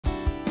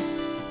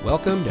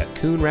Welcome to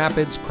Coon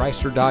Rapids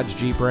Chrysler Dodge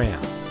Jeep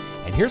Ram.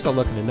 And here's a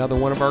look at another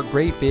one of our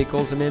great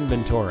vehicles in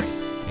inventory,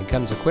 and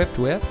comes equipped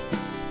with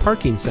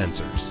parking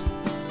sensors,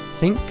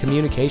 sync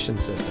communication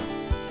system,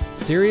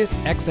 Sirius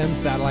XM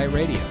satellite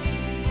radio,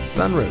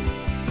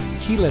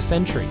 sunroof, keyless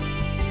entry,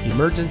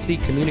 emergency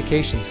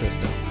communication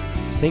system,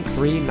 Sync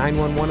 3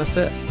 911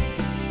 assist,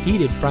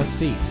 heated front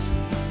seats,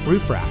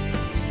 roof rack,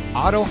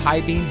 auto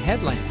high beam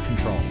headlamp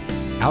control,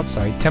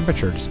 outside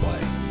temperature display,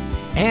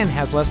 and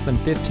has less than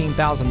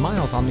 15,000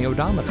 miles on the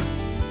odometer.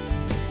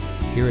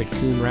 Here at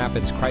Coon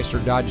Rapids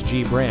Chrysler Dodge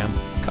Jeep Ram,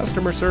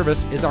 customer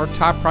service is our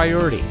top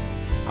priority.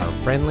 Our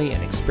friendly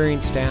and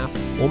experienced staff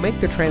will make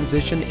the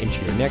transition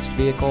into your next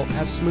vehicle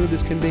as smooth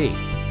as can be.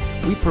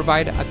 We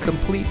provide a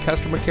complete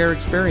customer care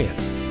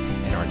experience,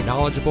 and our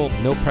knowledgeable,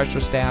 no-pressure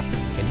staff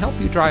can help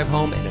you drive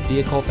home in a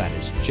vehicle that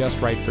is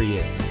just right for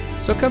you.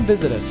 So come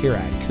visit us here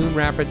at Coon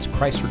Rapids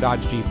Chrysler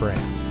Dodge Jeep Ram.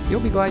 You'll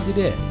be glad you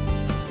did.